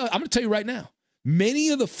I'm going to tell you right now, many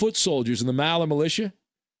of the foot soldiers in the Maller militia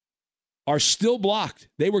are still blocked.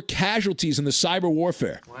 They were casualties in the cyber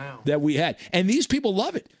warfare that we had. And these people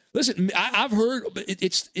love it. Listen, I've heard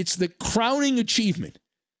it's the crowning achievement.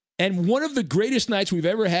 And one of the greatest nights we've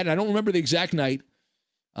ever had, and I don't remember the exact night,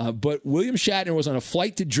 but William Shatner was on a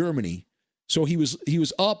flight to Germany. So he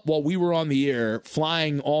was up while we were on the air,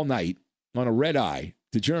 flying all night on a red eye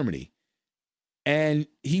to Germany. And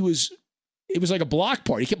it was like a block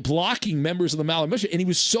party. He kept blocking members of the Maller militia. And he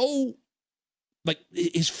was so, like, he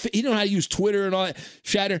didn't know how to use Twitter and all that,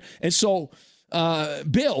 Shatner. And so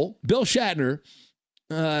Bill Shatner,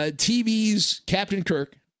 TV's Captain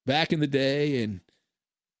Kirk back in the day and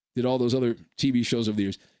did all those other TV shows over the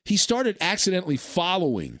years, he started accidentally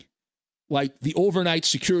following like the overnight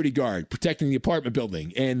security guard protecting the apartment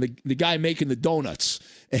building and the guy making the donuts.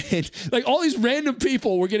 And like all these random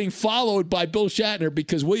people were getting followed by Bill Shatner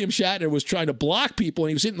because William Shatner was trying to block people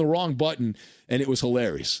and he was hitting the wrong button, and it was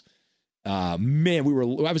hilarious. Man,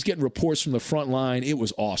 I was getting reports from the front line. It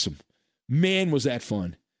was awesome. Man, was that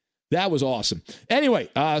fun. That was awesome. Anyway,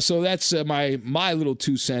 so that's my little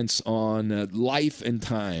 2 cents on life and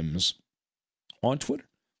times on Twitter.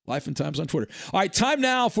 Life and Times on Twitter. All right, time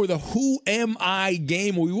now for the Who Am I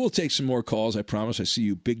game. We will take some more calls, I promise. I see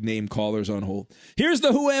you big name callers on hold. Here's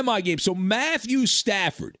the Who Am I game. So Matthew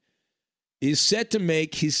Stafford is set to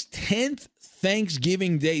make his 10th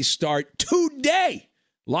Thanksgiving Day start today.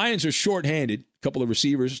 Lions are shorthanded. A couple of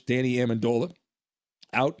receivers, Danny Amendola,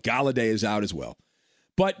 out. Galladay is out as well.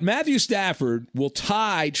 But Matthew Stafford will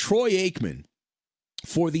tie Troy Aikman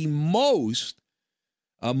for the most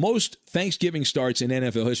Thanksgiving starts in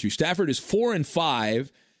NFL history. Stafford is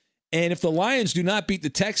 4-5, and if the Lions do not beat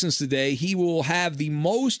the Texans today, he will have the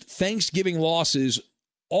most Thanksgiving losses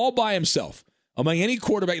all by himself among any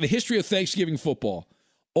quarterback in the history of Thanksgiving football.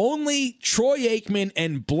 Only Troy Aikman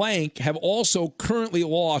and blank have also currently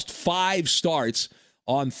lost 5 starts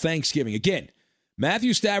on Thanksgiving. Again,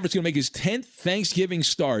 Matthew Stafford's going to make his 10th Thanksgiving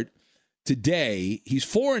start today. He's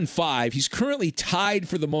 4-5. He's currently tied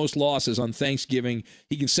for the most losses on Thanksgiving.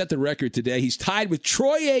 He can set the record today. He's tied with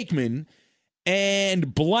Troy Aikman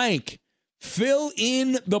and blank. Fill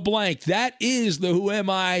in the blank. That is the Who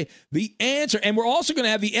Am I, the answer. And we're also going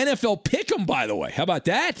to have the NFL Pick'em, by the way. How about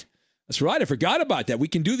that? That's right. I forgot about that. We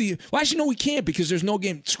can do well, actually, no, we can't because there's no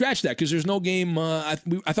game. Scratch that because there's no game. I thought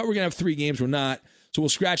we were going to have 3 games. We're not. So we'll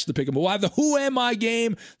scratch the pick 'em. But we'll have the Who Am I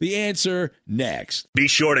game, the answer, next. Be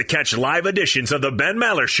sure to catch live editions of the Ben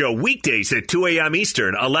Maller Show weekdays at 2 a.m.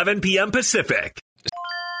 Eastern, 11 p.m. Pacific.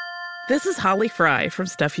 This is Holly Fry from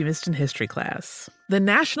Stuff You Missed in History Class. The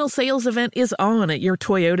national sales event is on at your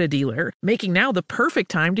Toyota dealer, making now the perfect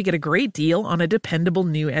time to get a great deal on a dependable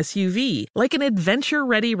new SUV, like an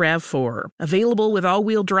adventure-ready RAV4. Available with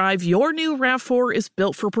all-wheel drive, your new RAV4 is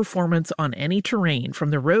built for performance on any terrain,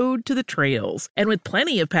 from the road to the trails. And with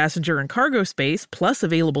plenty of passenger and cargo space, plus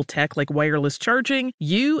available tech like wireless charging,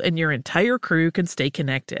 you and your entire crew can stay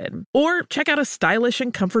connected. Or check out a stylish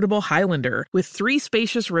and comfortable Highlander with 3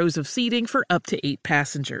 spacious rows of seating for up to 8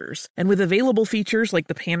 passengers. And with available features like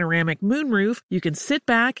the panoramic moonroof, you can sit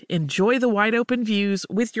back, enjoy the wide open views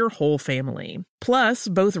with your whole family. Plus,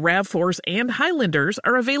 both RAV4s and Highlanders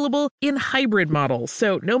are available in hybrid models,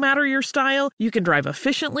 so no matter your style, you can drive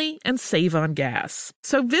efficiently and save on gas.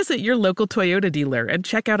 So visit your local Toyota dealer and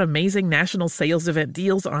check out amazing national sales event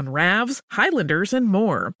deals on RAVs, Highlanders, and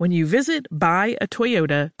more when you visit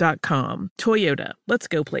buyatoyota.com. Toyota, let's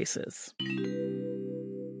go places.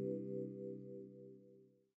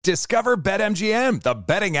 Discover BetMGM, the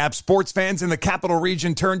betting app sports fans in the capital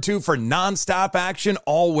region turn to for nonstop action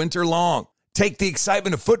all winter long. Take the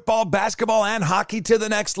excitement of football, basketball, and hockey to the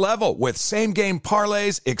next level with same-game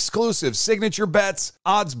parlays, exclusive signature bets,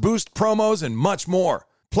 odds boost promos, and much more.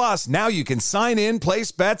 Plus, now you can sign in,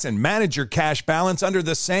 place bets, and manage your cash balance under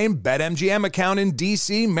the same BetMGM account in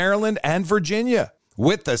D.C., Maryland, and Virginia.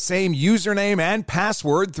 With the same username and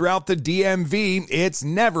password throughout the DMV, it's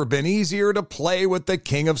never been easier to play with the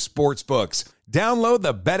king of sportsbooks. Download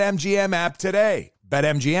the BetMGM app today.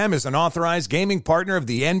 BetMGM is an authorized gaming partner of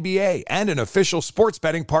the NBA and an official sports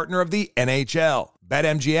betting partner of the NHL.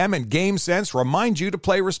 BetMGM and GameSense remind you to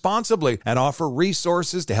play responsibly and offer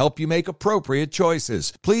resources to help you make appropriate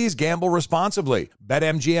choices. Please gamble responsibly.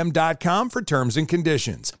 BetMGM.com for terms and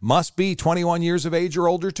conditions. Must be 21 years of age or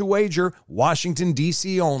older to wager. Washington,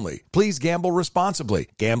 D.C. only. Please gamble responsibly.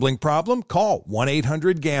 Gambling problem? Call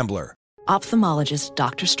 1-800-GAMBLER. Ophthalmologist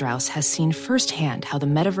Dr. Strauss has seen firsthand how the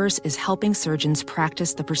metaverse is helping surgeons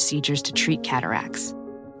practice the procedures to treat cataracts.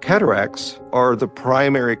 Cataracts are the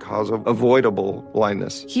primary cause of avoidable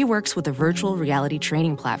blindness. He works with a virtual reality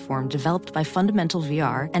training platform developed by Fundamental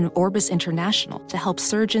VR and Orbis International to help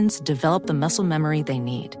surgeons develop the muscle memory they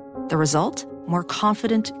need. The result? More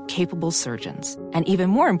confident, capable surgeons. And even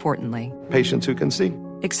more importantly, patients who can see.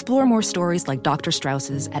 Explore more stories like Dr.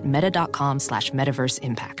 Strauss's at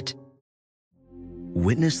meta.com/metaverseimpact.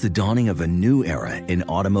 Witness the dawning of a new era in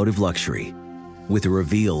automotive luxury with a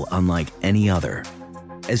reveal unlike any other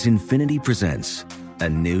as Infiniti presents a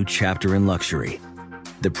new chapter in luxury,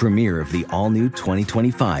 the premiere of the all-new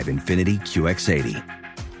 2025 Infiniti QX80.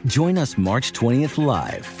 Join us March 20th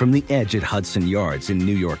live from the Edge at Hudson Yards in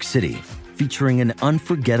New York City, featuring an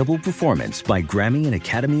unforgettable performance by Grammy and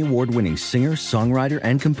Academy Award-winning singer, songwriter,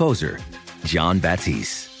 and composer Jon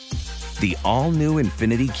Batiste. The all-new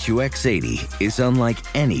Infiniti QX80 is unlike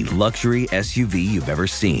any luxury SUV you've ever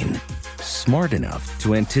seen. Smart enough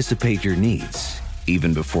to anticipate your needs,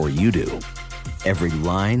 even before you do. Every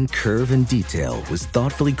line, curve, and detail was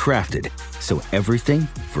thoughtfully crafted, so everything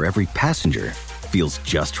for every passenger feels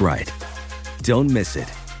just right. Don't miss it.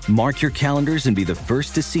 Mark your calendars and be the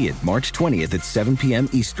first to see it March 20th at 7 p.m.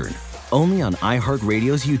 Eastern, only on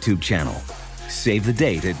iHeartRadio's YouTube channel. Save the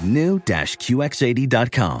date at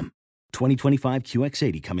new-QX80.com. 2025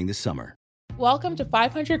 QX80 coming this summer. Welcome to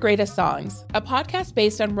 500 Greatest Songs, a podcast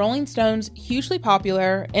based on Rolling Stone's hugely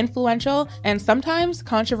popular, influential, and sometimes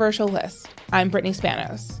controversial list. I'm Brittany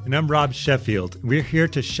Spanos. And I'm Rob Sheffield. We're here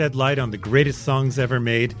to shed light on the greatest songs ever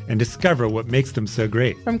made and discover what makes them so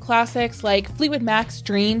great. From classics like Fleetwood Mac's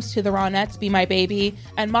Dreams to the Ronettes' Be My Baby,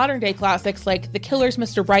 and modern-day classics like The Killer's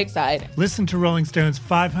Mr. Brightside. Listen to Rolling Stone's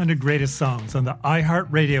 500 Greatest Songs on the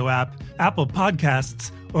iHeartRadio app, Apple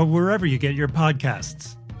Podcasts, or wherever you get your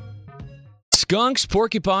podcasts. Skunks,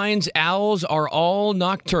 porcupines, owls are all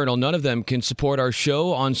nocturnal. None of them can support our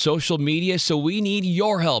show on social media, so we need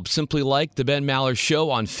your help. Simply like The Ben Maller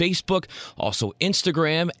Show on Facebook, also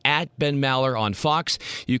Instagram, at Ben Maller on Fox.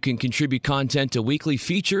 You can contribute content to weekly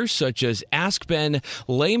features such as Ask Ben,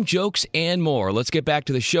 Lame Jokes, and more. Let's get back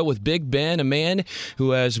to the show with Big Ben, a man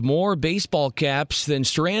who has more baseball caps than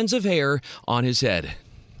strands of hair on his head.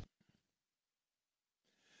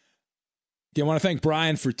 I want to thank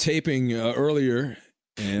Brian for taping earlier.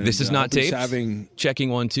 And, this is not taped. Checking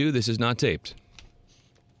 1, 2. This is not taped.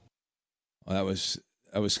 Well, that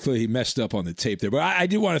was clear. He messed up on the tape there. But I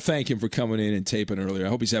do want to thank him for coming in and taping earlier. I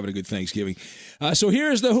hope he's having a good Thanksgiving. So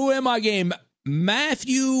here's the Who Am I game.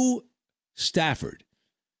 Matthew Stafford.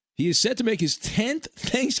 He is set to make his 10th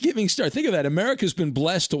Thanksgiving start. Think of that. America's been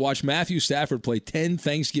blessed to watch Matthew Stafford play 10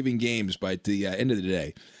 Thanksgiving games by the end of the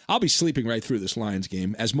day. I'll be sleeping right through this Lions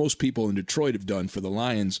game, as most people in Detroit have done for the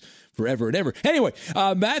Lions forever and ever. Anyway,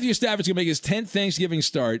 Matthew Stafford's going to make his 10th Thanksgiving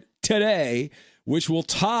start today, which will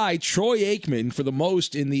tie Troy Aikman for the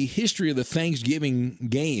most in the history of the Thanksgiving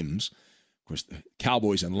games. Of course, the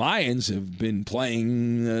Cowboys and Lions have been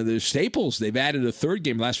playing their staples. They've added a third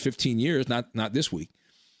game the last 15 years, not this week.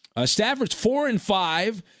 Stafford's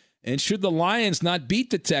 4-5, and should the Lions not beat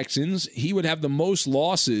the Texans, he would have the most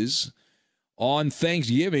losses on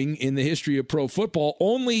Thanksgiving in the history of pro football.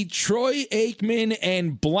 Only Troy Aikman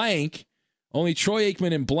and blank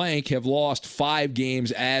have lost 5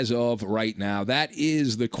 games as of right now. That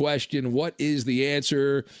is the question. What is the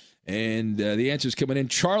answer? And the answer is coming in.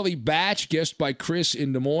 Charlie Batch, guessed by Chris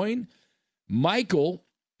in Des Moines. Michael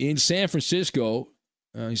in San Francisco.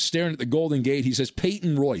 He's staring at the Golden Gate. He says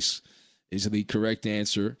Peyton Royce is the correct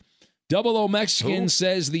answer. Double O Mexican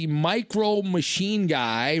says the Micro Machine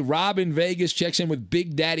Guy. Rob in Vegas checks in with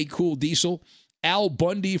Big Daddy Cool Diesel. Al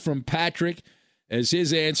Bundy from Patrick as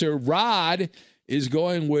his answer. Rod is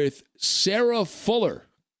going with Sarah Fuller.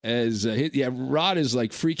 As Rod is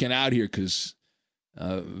like freaking out here because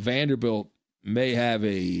Vanderbilt may have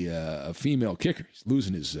a female kicker. He's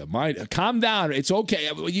losing his mind. Calm down. It's okay.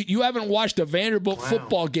 You haven't watched a Vanderbilt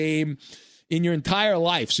football game in your entire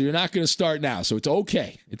life, so you're not going to start now. So it's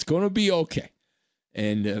okay. It's going to be okay.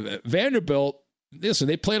 And Vanderbilt, listen,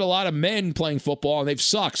 they played a lot of men playing football, and they've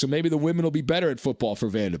sucked, so maybe the women will be better at football for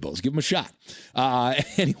Vanderbilt. Let's give them a shot.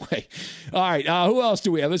 Anyway, all right, who else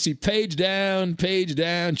do we have? Let's see, page down.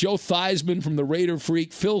 Joe Theismann from the Raider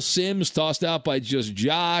Freak. Phil Simms tossed out by just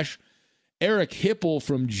Josh. Eric Hipple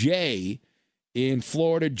from Jay in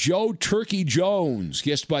Florida. Joe Turkey Jones,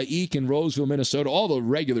 guessed by Eek in Roseville, Minnesota. All the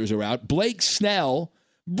regulars are out. Blake Snell.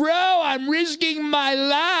 Bro, I'm risking my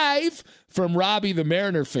life, from Robbie the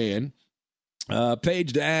Mariner fan.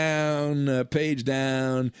 Page down.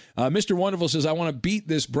 Mr. Wonderful says, I want to beat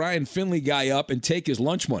this Brian Finley guy up and take his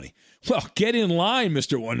lunch money. Well, get in line,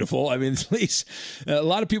 Mr. Wonderful. I mean, at least a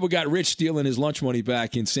lot of people got rich stealing his lunch money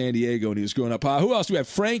back in San Diego when he was growing up. Who else do we have?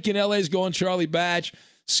 Frank in L.A. is going. Charlie Batch.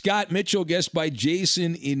 Scott Mitchell, guessed by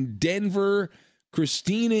Jason in Denver.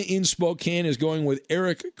 Christina in Spokane is going with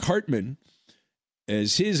Eric Cartman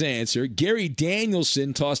as his answer. Gary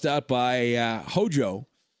Danielson, tossed out by Hojo.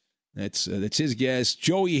 That's his guess.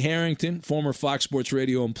 Joey Harrington, former Fox Sports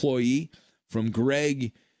Radio employee, from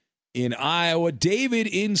Greg in Iowa. David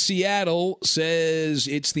in Seattle says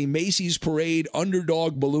it's the Macy's Parade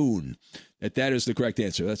underdog balloon. That is the correct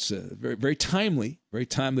answer. That's very, very timely. Very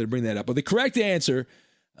timely to bring that up. But the correct answer,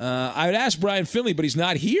 I would ask Brian Finley, but he's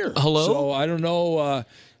not here. Hello? So I don't know.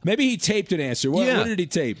 Maybe he taped an answer. What did he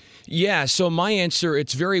tape? Yeah, so my answer,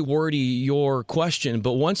 it's very wordy, your question,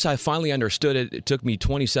 but once I finally understood it, it took me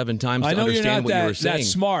 27 times to understand what you were saying. I know you're not that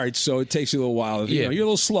smart, so it takes you a little while. Yeah. You're a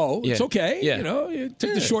little slow. Yeah. It's okay. Yeah. You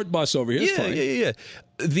take the short bus over here. It's fine. Yeah.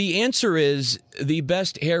 The answer is the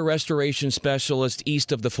best hair restoration specialist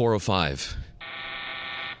east of the 405.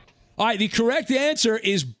 All right, the correct answer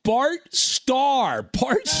is Bart Starr.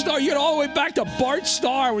 Bart Starr. You get all the way back to Bart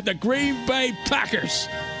Starr with the Green Bay Packers.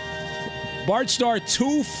 Bart Starr,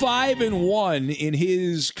 2-5-1 in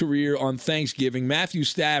his career on Thanksgiving. Matthew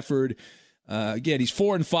Stafford, again, he's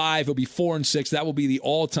 4-5. He'll be 4-6. That will be the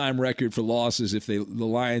all-time record for losses if the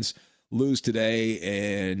Lions lose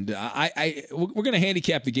today. And we're going to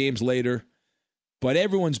handicap the games later, but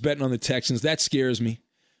everyone's betting on the Texans. That scares me.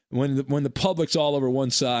 When the public's all over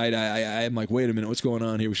one side, I'm like, wait a minute, what's going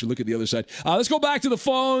on here? We should look at the other side. Let's go back to the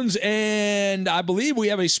phones, and I believe we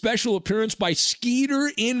have a special appearance by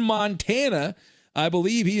Skeeter in Montana. I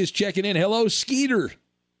believe he is checking in. Hello, Skeeter.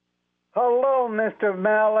 Hello, Mr.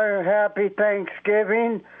 Maller. Happy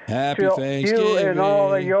Thanksgiving. Happy to Thanksgiving. you and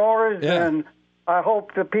all of yours, Yeah. and I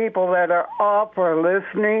hope the people that are off are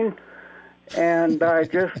listening, and I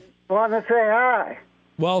just want to say hi.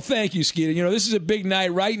 Well, thank you, Skeeter. You know, this is a big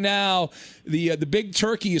night. Right now, the big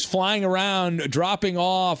turkey is flying around, dropping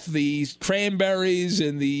off the cranberries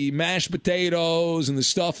and the mashed potatoes and the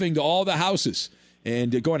stuffing to all the houses.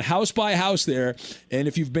 And going house by house there. And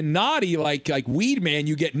if you've been naughty like Weed Man,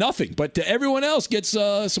 you get nothing. But everyone else gets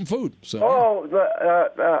some food. So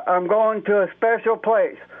I'm going to a special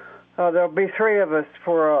place. There'll be three of us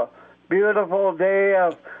for a beautiful day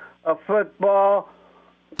of football.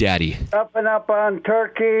 Daddy. Up and up on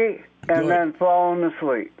turkey and then falling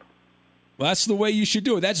asleep. Well, that's the way you should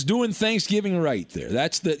do it. That's doing Thanksgiving right there.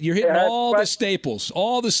 You're hitting all the staples.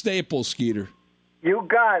 All the staples, Skeeter. You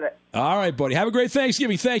got it. All right, buddy. Have a great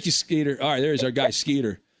Thanksgiving. Thank you, Skeeter. All right, there's our guy,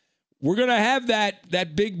 Skeeter. We're going to have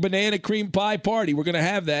that big banana cream pie party. We're going to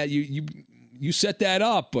have that. You set that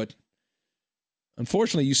up, but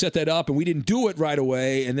unfortunately you set that up and we didn't do it right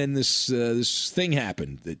away, and then this thing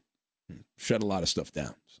happened that shut a lot of stuff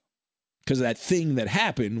down. Because of that thing that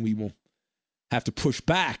happened, we will have to push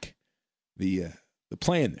back the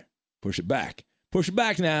plan there. Push it back. Push it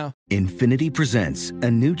back now. Infinity presents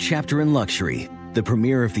a new chapter in luxury, the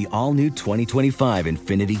premiere of the all-new 2025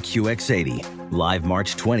 Infinity QX80, live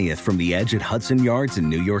March 20th from the Edge at Hudson Yards in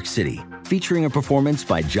New York City, featuring a performance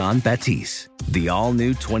by John Batiste. The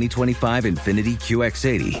all-new 2025 Infinity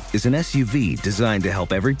QX80 is an SUV designed to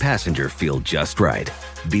help every passenger feel just right.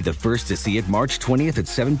 Be the first to see it March 20th at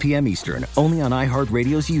 7 p.m. Eastern, only on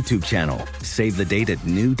iHeartRadio's YouTube channel. Save the date at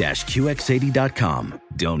new-QX80.com.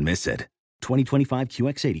 Don't miss it. 2025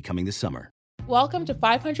 QX80 coming this summer. Welcome to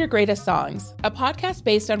 500 Greatest Songs, a podcast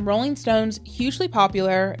based on Rolling Stone's hugely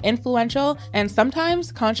popular, influential, and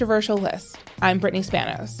sometimes controversial list. I'm Brittany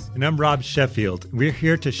Spanos. And I'm Rob Sheffield. We're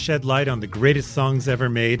here to shed light on the greatest songs ever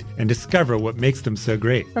made and discover what makes them so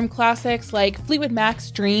great. From classics like Fleetwood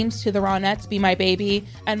Mac's Dreams to the Ronettes' Be My Baby,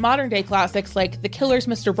 and modern-day classics like The Killer's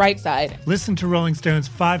Mr. Brightside. Listen to Rolling Stone's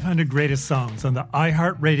 500 Greatest Songs on the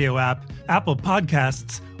iHeartRadio app, Apple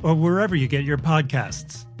Podcasts, or wherever you get your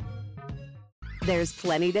podcasts. There's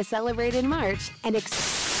plenty to celebrate in March and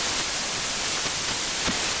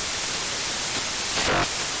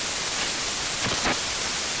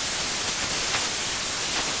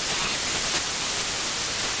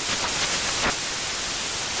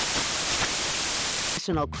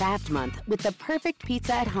National Craft Month with the perfect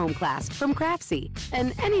pizza at home class from Craftsy.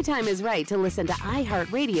 And anytime is right to listen to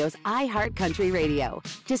iHeartRadio's iHeart Country Radio.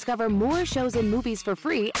 Discover more shows and movies for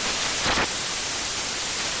free.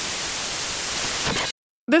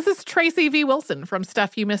 This is Tracy V. Wilson from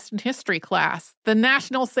Stuff You Missed in History class. The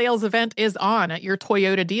national sales event is on at your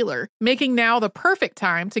Toyota dealer, making now the perfect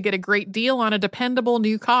time to get a great deal on a dependable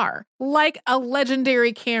new car. Like a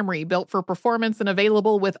legendary Camry built for performance and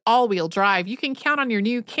available with all-wheel drive, you can count on your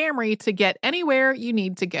new Camry to get anywhere you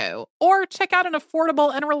need to go. Or check out an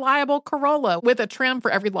affordable and reliable Corolla with a trim for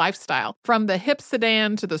every lifestyle. From the hip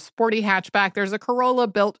sedan to the sporty hatchback, there's a Corolla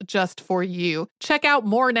built just for you. Check out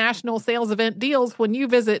more national sales event deals when you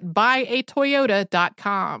visit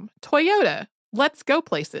buyatoyota.com. Toyota, let's go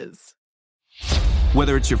places.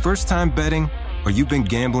 Whether it's your first time betting or you've been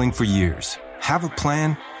gambling for years, have a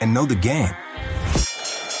plan and know the game.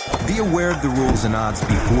 Be aware of the rules and odds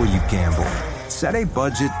before you gamble. Set a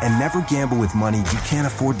budget and never gamble with money you can't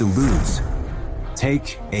afford to lose.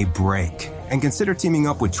 Take a break and consider teaming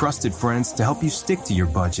up with trusted friends to help you stick to your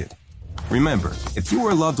budget. Remember, if you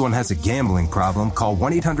or a loved one has a gambling problem, call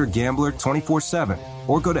 1-800-GAMBLER 24/7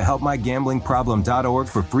 or go to helpmygamblingproblem.org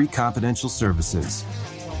for free confidential services.